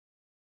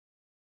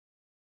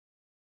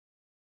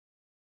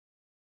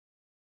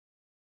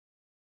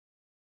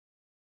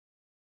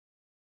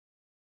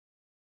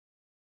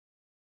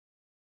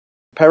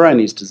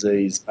Peyronie's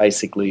disease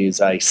basically is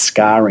a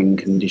scarring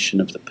condition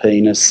of the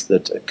penis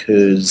that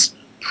occurs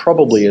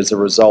probably as a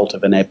result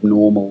of an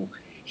abnormal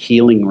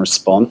healing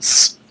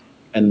response,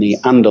 and the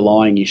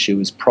underlying issue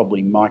is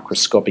probably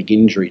microscopic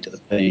injury to the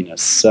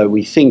penis. So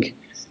we think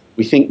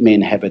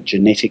men have a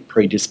genetic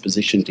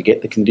predisposition to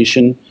get the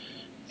condition,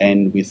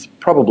 and with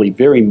probably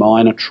very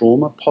minor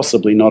trauma,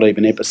 possibly not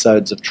even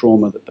episodes of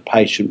trauma that the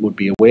patient would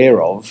be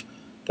aware of,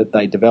 that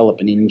they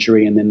develop an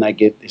injury and then they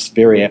get this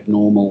very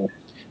abnormal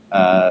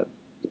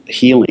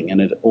healing,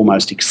 and it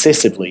almost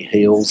excessively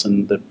heals,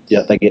 and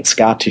they get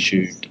scar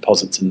tissue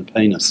deposits in the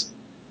penis.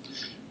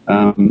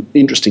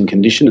 Interesting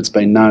condition. It's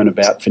been known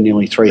about for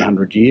nearly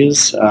 300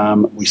 years.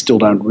 We still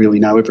don't really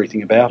know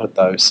everything about it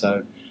though,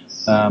 so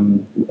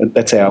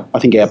that's I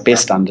think our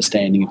best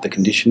understanding of the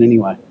condition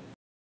anyway.